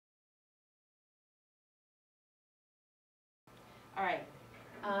All right.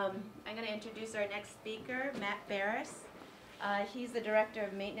 I'm going to introduce our next speaker, Matt Barris. He's the Director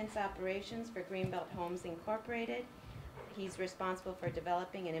of Maintenance Operations for Greenbelt Homes Incorporated. He's responsible for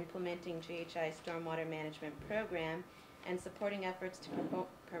developing and implementing GHI's stormwater management program and supporting efforts to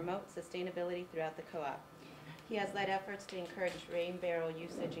promote sustainability throughout the co-op. He has led efforts to encourage rain barrel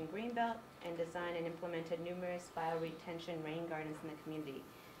usage in Greenbelt and designed and implemented numerous bioretention rain gardens in the community.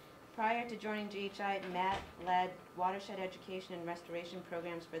 Prior to joining GHI, Matt led watershed education and restoration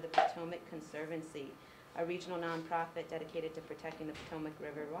programs for the Potomac Conservancy, a regional nonprofit dedicated to protecting the Potomac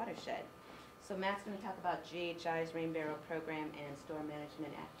River watershed. So Matt's going to talk about GHI's rain barrel program and storm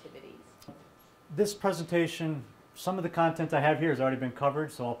management activities. This presentation, some of the content I have here has already been covered,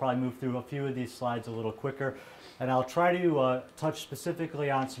 so I'll probably move through a few of these slides a little quicker. And I'll try to touch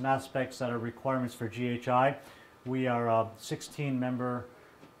specifically on some aspects that are requirements for GHI. We are a 16-member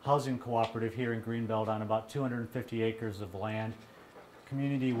housing cooperative here in Greenbelt on about 250 acres of land. The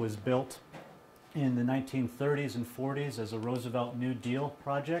community was built in the 1930s and 40s as a Roosevelt New Deal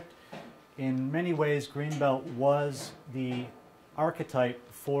project. In many ways, Greenbelt was the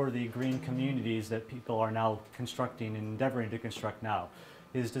archetype for the green communities that people are now constructing and endeavoring to construct now.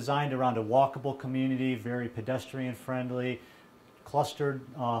 It is designed around a walkable community, very pedestrian friendly, clustered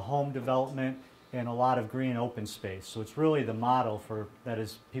home development, and a lot of green open space. So it's really the model for that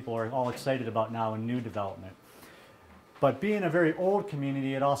is people are all excited about now in new development. But being a very old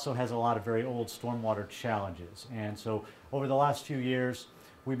community, it also has a lot of very old stormwater challenges. And so over the last few years,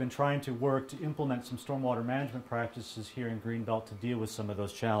 we've been trying to work to implement some stormwater management practices here in Greenbelt to deal with some of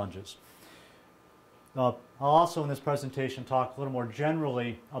those challenges. I'll also in this presentation talk a little more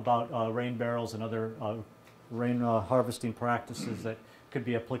generally about rain barrels and other rain harvesting practices that could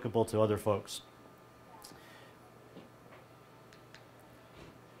be applicable to other folks.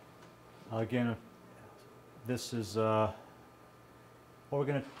 Again, this is what we're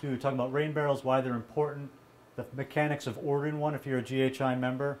going to do, talk about rain barrels, why they're important, the mechanics of ordering one if you're a GHI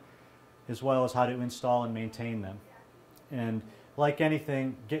member, as well as how to install and maintain them. And like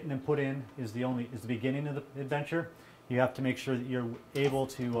anything, getting them put in is the beginning of the adventure. You have to make sure that you're able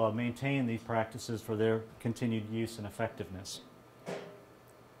to maintain these practices for their continued use and effectiveness.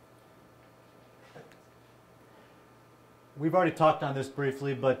 We've already talked on this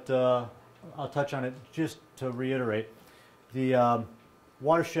briefly, but I'll touch on it just to reiterate. The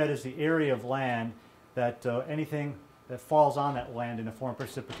watershed is the area of land that anything that falls on that land in the form of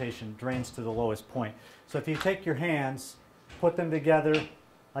precipitation drains to the lowest point. So if you take your hands, put them together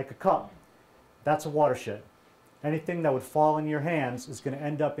like a cup, that's a watershed. Anything that would fall in your hands is going to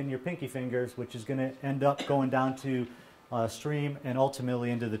end up in your pinky fingers, which is going to end up going down to a stream and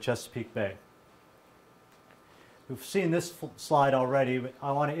ultimately into the Chesapeake Bay. We've seen this slide already, but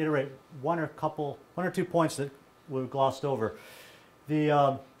I want to iterate one or two points that were glossed over.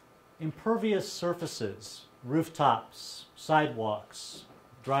 The impervious surfaces, rooftops, sidewalks,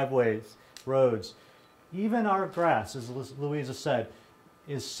 driveways, roads, even our grass, as Louisa said,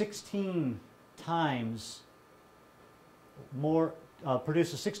 is 16 times more,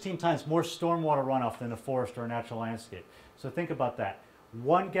 produces 16 times more stormwater runoff than a forest or a natural landscape. So think about that.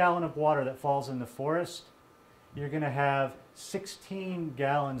 1 gallon of water that falls in the forest, you're going to have 16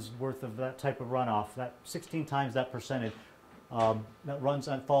 gallons worth of that type of runoff, that 16 times that percentage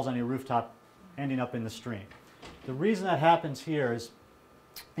that falls on your rooftop, ending up in the stream. The reason that happens here is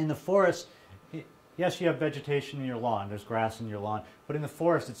in the forest, yes, you have vegetation in your lawn, there's grass in your lawn, but in the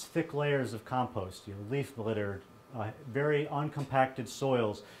forest it's thick layers of compost, leaf litter, very uncompacted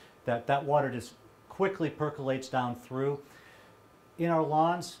soils that water just quickly percolates down through. In our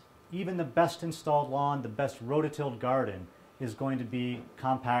lawns, even the best installed lawn, the best rototilled garden is going to be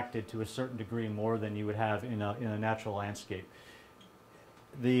compacted to a certain degree more than you would have in a natural landscape.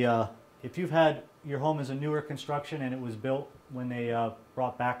 If you've had your home as a newer construction and it was built when they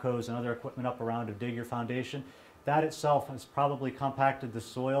brought backhoes and other equipment up around to dig your foundation, that itself has probably compacted the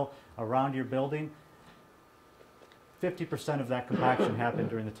soil around your building. 50% of that compaction happened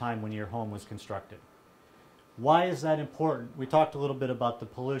during the time when your home was constructed. Why is that important? We talked a little bit about the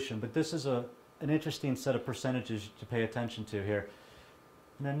pollution, but this is an interesting set of percentages to pay attention to here.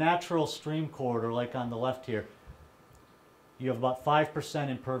 In a natural stream corridor, like on the left here, you have about 5%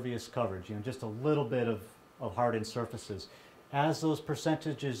 impervious coverage, just a little bit of hardened surfaces. As those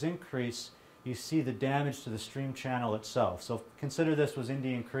percentages increase, you see the damage to the stream channel itself. So consider this was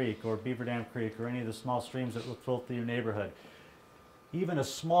Indian Creek or Beaver Dam Creek or any of the small streams that will flow through your neighborhood. Even a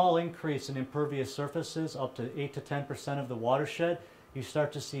small increase in impervious surfaces, up to 8 to 10% of the watershed, you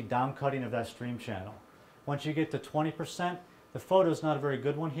start to see downcutting of that stream channel. Once you get to 20%, the photo is not a very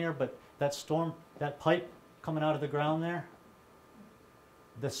good one here, but that pipe coming out of the ground there,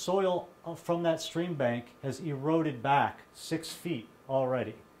 The soil from that stream bank has eroded back 6 feet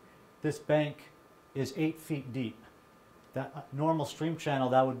already. This bank is 8 feet deep. That normal stream channel,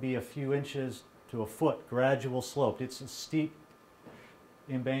 that would be a few inches to a foot, gradual slope. It's a steep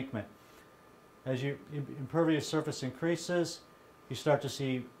embankment. As your impervious surface increases, you start to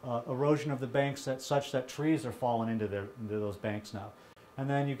see erosion of the banks such that trees are falling into those banks now. And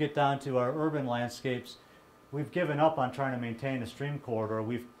then you get down to our urban landscapes. We've given up on trying to maintain a stream corridor.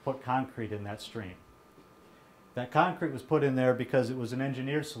 We've put concrete in that stream. That concrete was put in there because it was an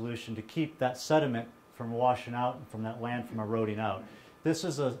engineered solution to keep that sediment from washing out and from that land from eroding out. This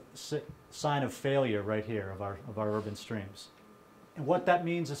is a sign of failure right here of our urban streams. And what that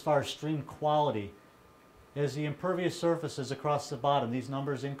means as far as stream quality is the impervious surfaces across the bottom, these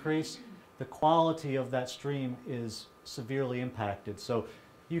numbers increase, the quality of that stream is severely impacted. So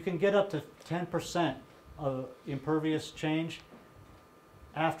you can get up to 10% of impervious change.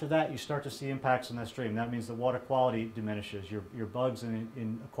 After that, you start to see impacts on that stream. That means the water quality diminishes. Your bugs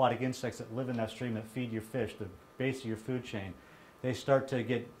and aquatic insects that live in that stream that feed your fish, the base of your food chain, they start to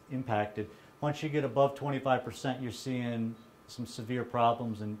get impacted. Once you get above 25%, you're seeing some severe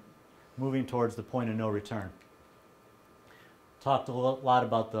problems and moving towards the point of no return. Talked a lot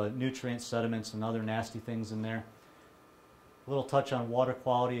about the nutrients, sediments, and other nasty things in there. A little touch on water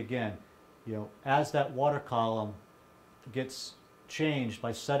quality again. You know, as that water column gets changed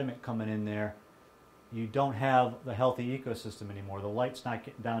by sediment coming in there, you don't have the healthy ecosystem anymore. The light's not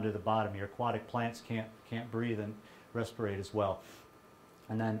getting down to the bottom. Your aquatic plants can't breathe and respirate as well.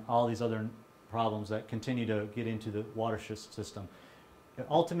 And then all these other problems that continue to get into the watershed system.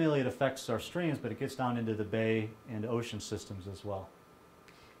 Ultimately, it affects our streams, but it gets down into the bay and ocean systems as well.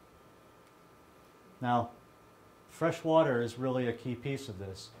 Now, fresh water is really a key piece of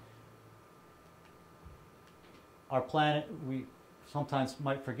this. Our planet, we sometimes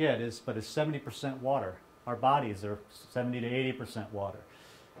might forget, is 70% water. Our bodies are 70 to 80% water.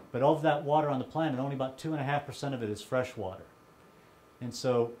 But of that water on the planet, only about 2.5% of it is fresh water. And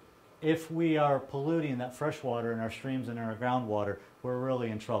so if we are polluting that fresh water in our streams and in our groundwater, we're really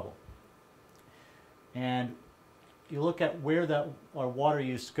in trouble. And you look at where our water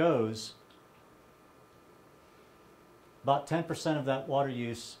use goes, about 10% of that water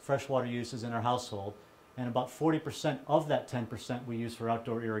use, fresh water use, is in our household, and about 40% of that 10% we use for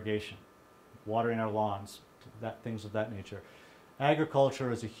outdoor irrigation, watering our lawns, things of that nature.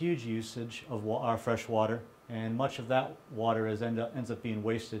 Agriculture is a huge usage of our fresh water, and much of that water ends up being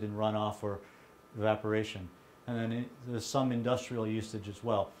wasted in runoff or evaporation. And then there's some industrial usage as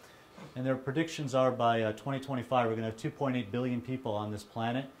well. And their predictions are by 2025 we're going to have 2.8 billion people on this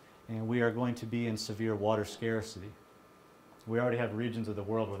planet, and we are going to be in severe water scarcity. We already have regions of the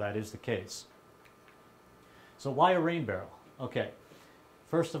world where that is the case. So why a rain barrel? Okay,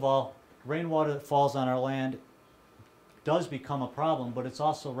 first of all, rainwater that falls on our land does become a problem, but it's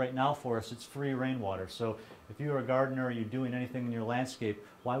also right now for us, it's free rainwater. So if you're a gardener or you're doing anything in your landscape,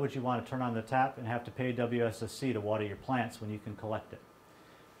 why would you want to turn on the tap and have to pay WSSC to water your plants when you can collect it?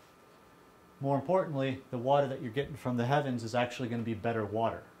 More importantly, the water that you're getting from the heavens is actually going to be better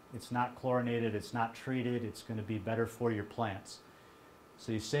water. It's not chlorinated, it's not treated, it's going to be better for your plants.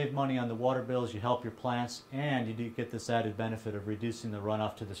 So you save money on the water bills, you help your plants, and you do get this added benefit of reducing the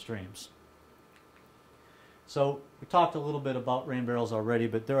runoff to the streams. So we talked a little bit about rain barrels already,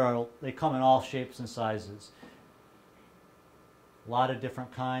 but they come in all shapes and sizes. A lot of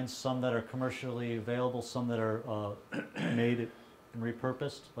different kinds, some that are commercially available, some that are made and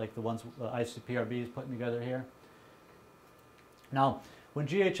repurposed, like the ones ICPRB is putting together here. Now, when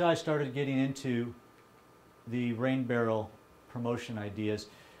GHI started getting into the rain barrel promotion ideas,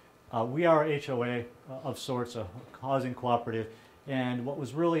 we are a HOA of sorts, a housing cooperative, and what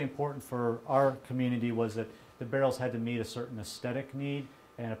was really important for our community was that the barrels had to meet a certain aesthetic need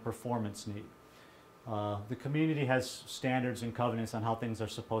and a performance need. The community has standards and covenants on how things are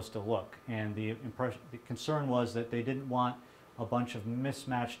supposed to look, and the concern was that they didn't want a bunch of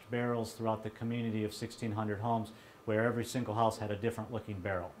mismatched barrels throughout the community of 1,600 homes where every single house had a different looking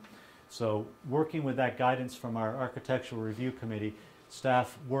barrel. So working with that guidance from our architectural review committee,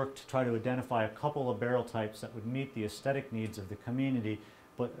 staff worked to try to identify a couple of barrel types that would meet the aesthetic needs of the community,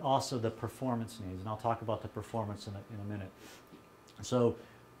 but also the performance needs. And I'll talk about the performance in a minute. So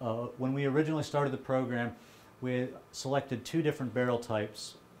when we originally started the program, we selected 2 different barrel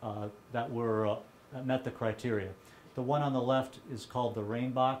types that met the criteria. The one on the left is called the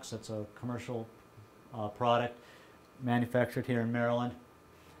Rain Box. It's a commercial product manufactured here in Maryland.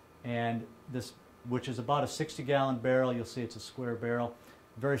 And this, which is about a 60-gallon barrel, you'll see it's a square barrel,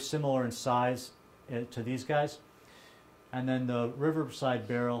 very similar in size to these guys. And then the Riverside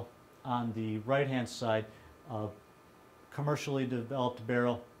barrel on the right-hand side, commercially developed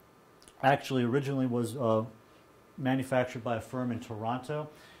barrel, actually originally was manufactured by a firm in Toronto.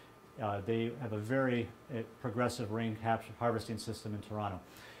 They have a very progressive rain capture harvesting system in Toronto.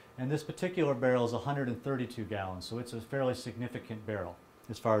 And this particular barrel is 132 gallons, so it's a fairly significant barrel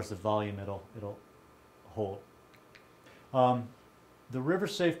as far as the volume it'll hold. The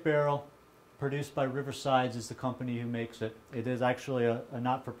RiverSafe barrel, produced by Riversides, is the company who makes it. It is actually a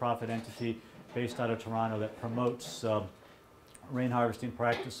not-for-profit entity based out of Toronto that promotes rain harvesting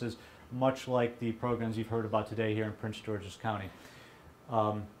practices, much like the programs you've heard about today here in Prince George's County.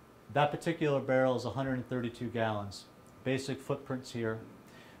 That particular barrel is 132 gallons. Basic footprints here.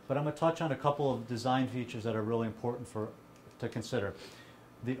 But I'm going to touch on a couple of design features that are really important to consider.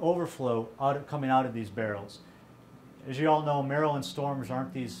 The overflow coming out of these barrels. As you all know, Maryland storms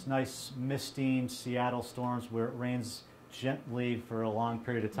aren't these nice misting Seattle storms where it rains gently for a long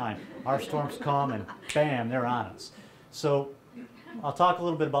period of time. Our storms come and bam, they're on us. So I'll talk a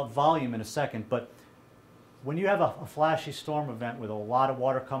little bit about volume in a second, but when you have a flashy storm event with a lot of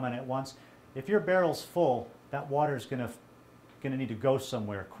water coming at once, if your barrel's full, that water is going to need to go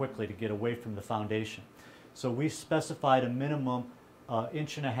somewhere quickly to get away from the foundation. So we specified a minimum 1.5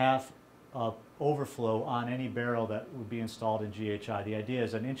 inch overflow on any barrel that would be installed in GHI. The idea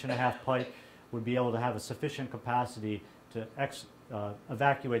is an 1.5 inch pipe would be able to have a sufficient capacity to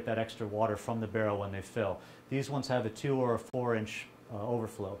evacuate that extra water from the barrel when they fill. These ones have a 2 or a 4 inch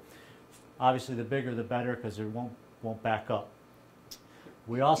overflow. Obviously, the bigger the better because it won't back up.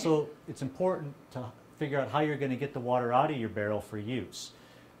 We also, it's important to figure out how you're going to get the water out of your barrel for use.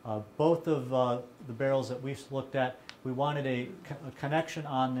 Both of the barrels that we looked at, we wanted a connection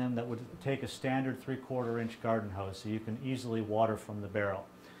on them that would take a standard 3/4 inch garden hose so you can easily water from the barrel.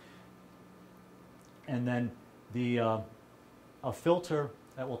 And then a filter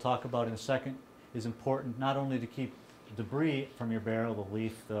that we'll talk about in a second is important not only to keep debris from your barrel, the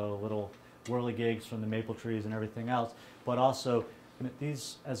leaf, the little whirligigs from the maple trees and everything else, but also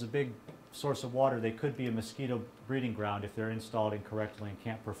these, as a big source of water, they could be a mosquito breeding ground if they're installed incorrectly and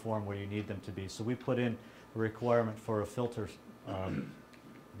can't perform where you need them to be. So we put in a requirement for a filter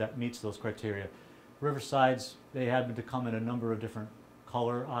that meets those criteria. Riversides, they happen to come in a number of different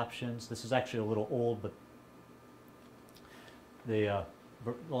color options. This is actually a little old, but they a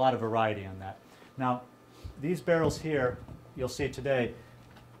lot of variety on that. Now, these barrels here, you'll see today,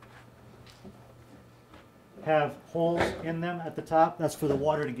 have holes in them at the top. That's for the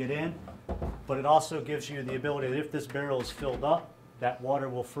water to get in, but it also gives you the ability that if this barrel is filled up, that water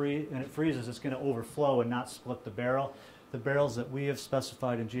will freeze, and it freezes, it's going to overflow and not split the barrel. The barrels that we have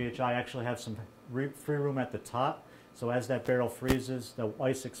specified in GHI actually have some free room at the top, so as that barrel freezes, the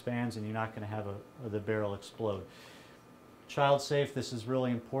ice expands and you're not going to have the barrel explode. Child safe, this is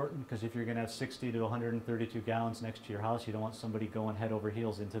really important because if you're going to have 60 to 132 gallons next to your house, you don't want somebody going head over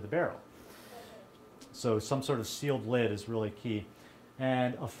heels into the barrel. So some sort of sealed lid is really key.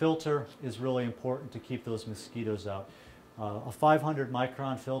 And a filter is really important to keep those mosquitoes out. A 500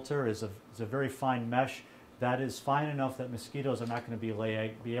 micron filter is a very fine mesh that is fine enough that mosquitoes are not going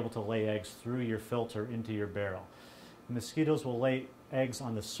to be able to lay eggs through your filter into your barrel. The mosquitoes will lay eggs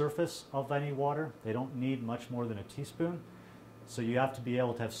on the surface of any water. They don't need much more than a teaspoon. So you have to be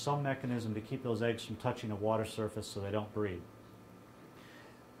able to have some mechanism to keep those eggs from touching a water surface so they don't breed.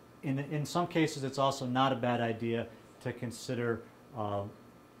 In some cases, it's also not a bad idea to consider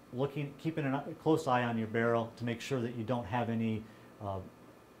keeping a close eye on your barrel to make sure that you don't have any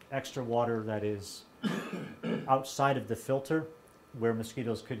extra water that is outside of the filter where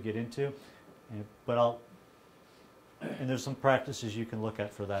mosquitoes could get into. And there's some practices you can look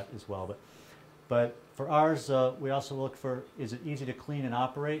at for that as well. But for ours, we also look for, is it easy to clean and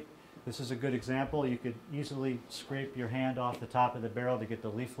operate? This is a good example. You could easily scrape your hand off the top of the barrel to get the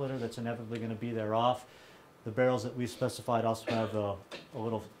leaf litter that's inevitably going to be there off. The barrels that we specified also have a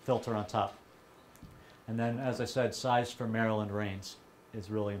little filter on top. And then, as I said, size for Maryland rains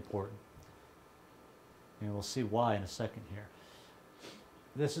is really important. And we'll see why in a second here.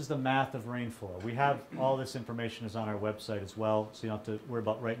 This is the math of rainflow. We have all this information is on our website as well, so you don't have to worry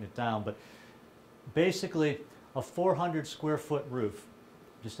about writing it down. But basically, a 400 square foot roof,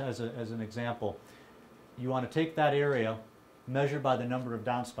 just as an example, you want to take that area, measure by the number of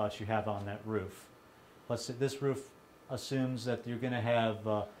downspouts you have on that roof. Let's say this roof assumes that you're going to have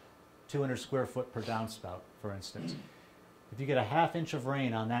 200 square foot per downspout, for instance. If you get a ½ inch of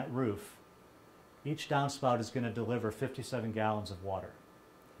rain on that roof, each downspout is going to deliver 57 gallons of water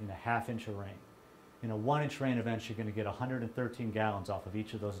in a ½ inch of rain. In a 1 inch rain event, you're going to get 113 gallons off of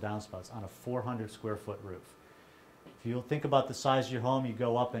each of those downspouts on a 400 square foot roof. If you think about the size of your home, you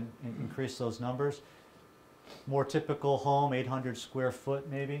go up and increase those numbers. More typical home, 800 square foot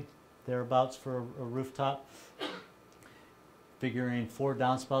maybe, thereabouts for a rooftop. Figuring 4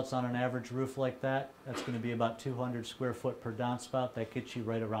 downspouts on an average roof like that, that's going to be about 200 square foot per downspout. That gets you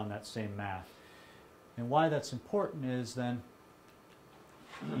right around that same math. And why that's important is then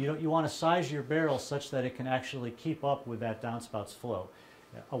you want to size your barrel such that it can actually keep up with that downspout's flow.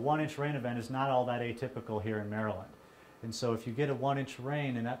 A 1-inch rain event is not all that atypical here in Maryland. And so if you get a 1-inch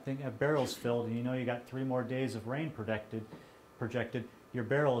rain and that barrel's filled and you know you got 3 more days of rain projected, your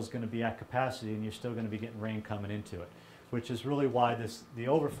barrel is going to be at capacity and you're still going to be getting rain coming into it, which is really why the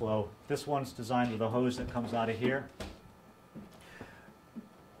overflow, this one's designed with a hose that comes out of here.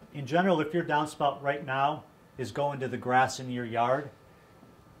 In general, if your downspout right now is going to the grass in your yard,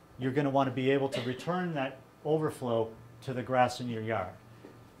 you're going to want to be able to return that overflow to the grass in your yard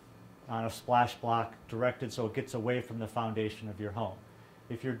on a splash block directed so it gets away from the foundation of your home.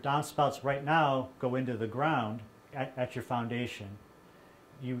 If your downspouts right now go into the ground at your foundation,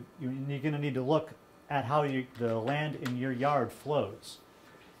 you're going to need to look at how the land in your yard flows.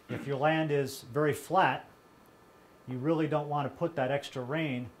 If your land is very flat, you really don't want to put that extra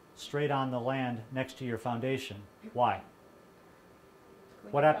rain straight on the land next to your foundation. Why?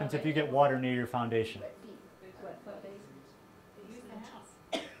 What happens if you get water near your foundation?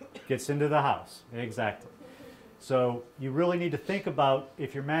 Gets into the house. Exactly. So you really need to think about,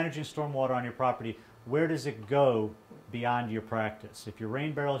 if you're managing stormwater on your property, where does it go beyond your practice? If your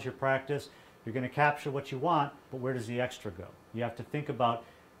rain barrel is your practice, you're going to capture what you want, but where does the extra go? You have to think about,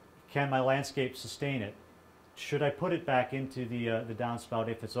 can my landscape sustain it? Should I put it back into the downspout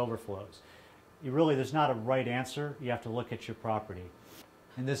if it's overflows? There's not a right answer. You have to look at your property.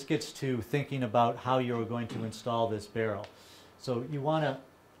 And this gets to thinking about how you're going to install this barrel. So you want to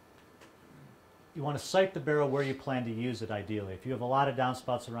site the barrel where you plan to use it ideally. If you have a lot of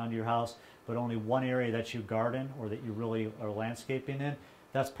downspouts around your house, but only one area that you garden or that you really are landscaping in,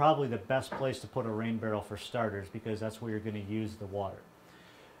 that's probably the best place to put a rain barrel for starters, because that's where you're going to use the water.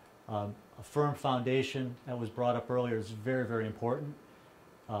 A firm foundation that was brought up earlier is very, very important,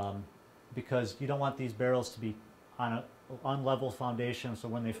 because you don't want these barrels to be on an unlevel foundation, so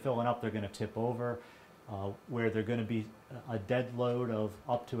when they fill it up they're going to tip over, where they're going to be a dead load of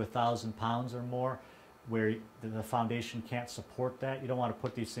up to 1,000 pounds or more, where the foundation can't support that. You don't want to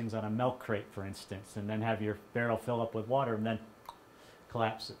put these things on a milk crate, for instance, and then have your barrel fill up with water and then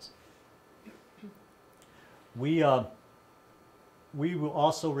collapses. We will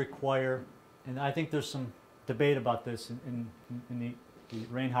also require, and I think there's some debate about this in the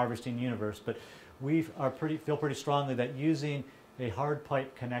rain harvesting universe, but we feel pretty strongly that using a hard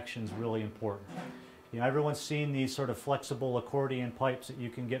pipe connection is really important. Everyone's seen these sort of flexible accordion pipes that you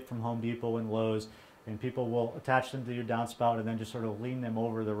can get from Home Depot and Lowe's, and people will attach them to your downspout and then just sort of lean them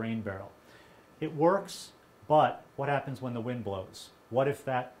over the rain barrel. It works, but what happens when the wind blows? What if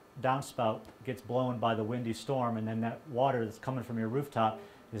that downspout gets blown by the windy storm and then that water that's coming from your rooftop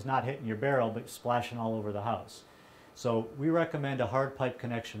is not hitting your barrel but splashing all over the house? So we recommend a hard pipe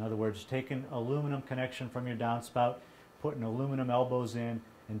connection. In other words, taking aluminum connection from your downspout, putting aluminum elbows in,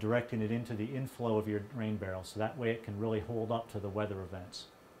 and directing it into the inflow of your rain barrel, so that way it can really hold up to the weather events.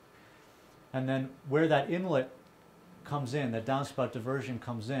 And then where that inlet comes in, that downspout diversion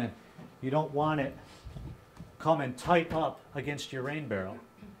comes in, you don't want it coming tight up against your rain barrel.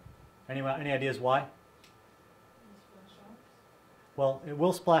 Any ideas why? Well, it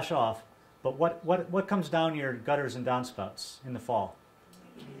will splash off, but what comes down your gutters and downspouts in the fall?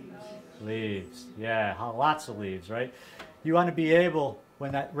 Leaves. Yeah, lots of leaves, right? You want to be able,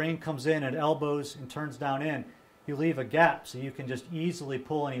 when that rain comes in and elbows and turns down in, you leave a gap so you can just easily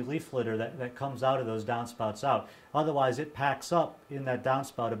pull any leaf litter that comes out of those downspouts out. Otherwise, it packs up in that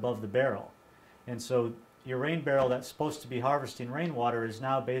downspout above the barrel. And so your rain barrel that's supposed to be harvesting rainwater is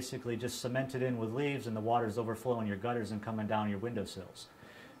now basically just cemented in with leaves, and the water is overflowing your gutters and coming down your windowsills.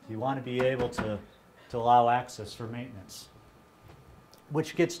 You want to be able to allow access for maintenance,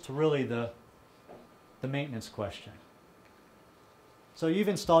 which gets to really the maintenance question. So you've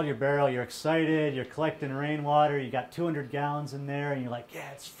installed your barrel, you're excited, you're collecting rainwater, you got 200 gallons in there, and you're like, yeah,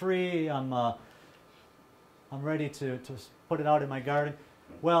 it's free, I'm ready to put it out in my garden.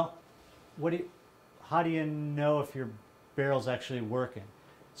 Well, how do you know if your barrel's actually working?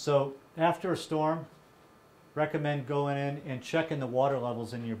 So after a storm, recommend going in and checking the water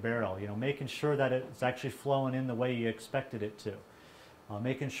levels in your barrel, making sure that it's actually flowing in the way you expected it to.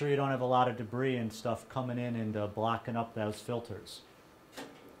 Making sure you don't have a lot of debris and stuff coming in and blocking up those filters.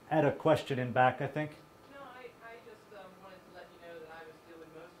 I had a question in back, I think. No, I just wanted to let you know that I was doing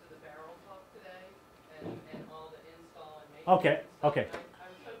most of the barrel talk today and all the Okay, okay. I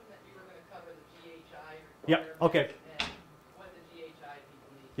was hoping that you were going to cover the GHI Yep, requirements okay. and what the GHI people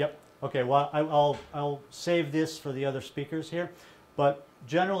need. Yep. Okay. Well, I'll save this for the other speakers here, but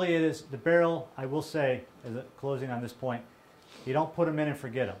generally it is the barrel. I will say, as a closing on this point, you don't put them in and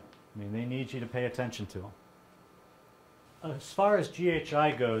forget them. I mean, they need you to pay attention to them. As far as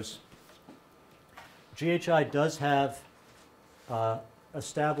GHI goes, GHI does have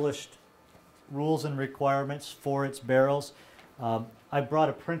established rules and requirements for its barrels. I brought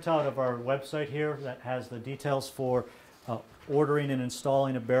a printout of our website here that has the details for ordering and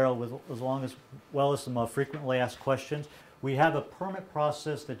installing a barrel with as well as some frequently asked questions. We have a permit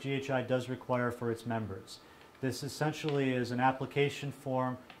process that GHI does require for its members. This essentially is an application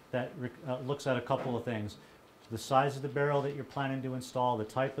form that looks at a couple of things. The size of the barrel that you're planning to install, the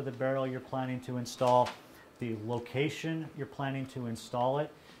type of the barrel you're planning to install, the location you're planning to install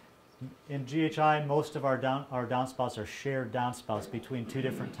it. In GHI, most of our downspouts are shared downspouts between two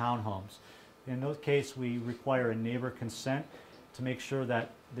different townhomes. In those cases, we require a neighbor consent to make sure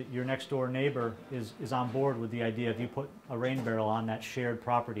that your next door neighbor is on board with the idea of you put a rain barrel on that shared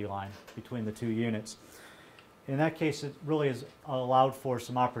property line between the two units. In that case, it really has allowed for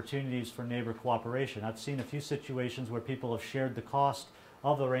some opportunities for neighbor cooperation. I've seen a few situations where people have shared the cost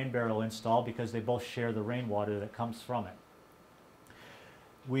of the rain barrel install because they both share the rainwater that comes from it.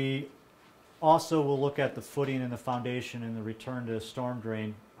 We also will look at the footing and the foundation and the return to storm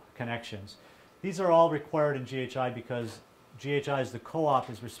drain connections. These are all required in GHI because GHI, as the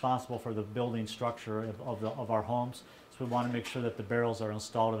co-op, is responsible for the building structure of our homes. So we want to make sure that the barrels are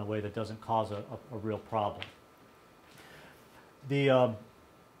installed in a way that doesn't cause a real problem. The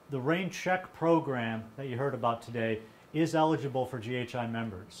rain check program that you heard about today is eligible for GHI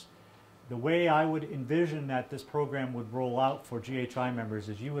members. The way I would envision that this program would roll out for GHI members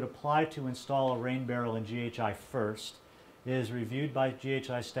is you would apply to install a rain barrel in GHI first. It is reviewed by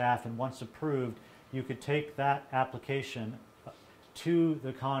GHI staff, and once approved, you could take that application to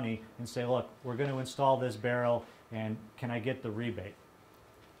the county and say, look, we're going to install this barrel, and can I get the rebate?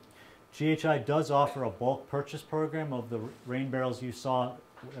 GHI does offer a bulk purchase program of the rain barrels you saw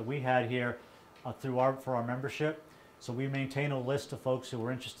that we had here for our membership. So we maintain a list of folks who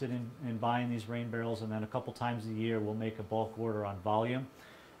are interested in buying these rain barrels, and then a couple times a year we'll make a bulk order on volume.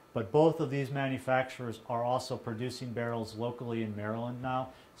 But both of these manufacturers are also producing barrels locally in Maryland now,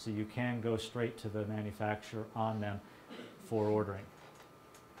 so you can go straight to the manufacturer on them for ordering.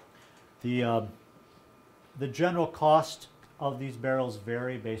 The general cost of these barrels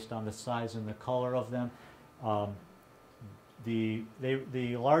vary based on the size and the color of them. The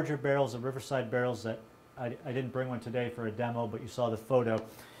larger barrels, the Riverside barrels that I didn't bring one today for a demo, but you saw the photo,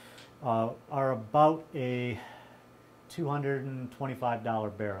 are about a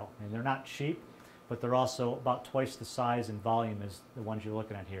 $225 barrel. And they're not cheap, but they're also about twice the size and volume as the ones you're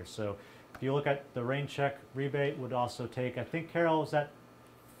looking at here. So if you look at the rain check rebate, would also take, I think, Carol, is that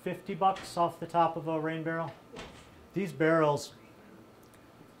 $50 off the top of a rain barrel? These barrels,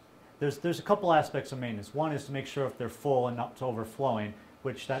 there's a couple aspects of maintenance. One is to make sure if they're full and not overflowing,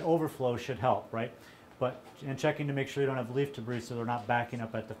 which that overflow should help, right? And checking to make sure you don't have leaf debris so they're not backing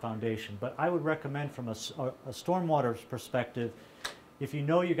up at the foundation. But I would recommend from a stormwater perspective, if you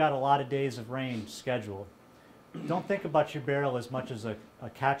know you got a lot of days of rain scheduled, don't think about your barrel as much as a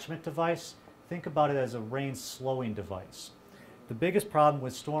catchment device. Think about it as a rain slowing device. The biggest problem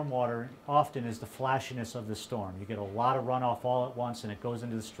with stormwater often is the flashiness of the storm. You get a lot of runoff all at once and it goes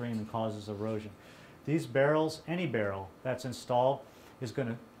into the stream and causes erosion. These barrels, any barrel that's installed, is going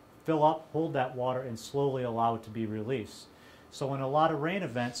to fill up, hold that water, and slowly allow it to be released. So in a lot of rain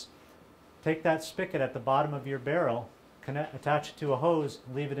events, take that spigot at the bottom of your barrel, attach it to a hose,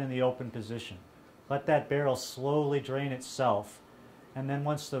 and leave it in the open position. Let that barrel slowly drain itself, and then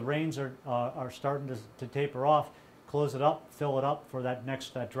once the rains are starting to taper off, close it up, fill it up for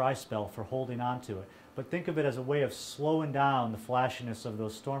that dry spell for holding on to it. But think of it as a way of slowing down the flashiness of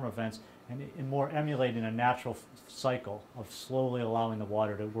those storm events and more emulating a natural cycle of slowly allowing the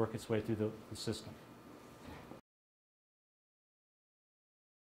water to work its way through the system.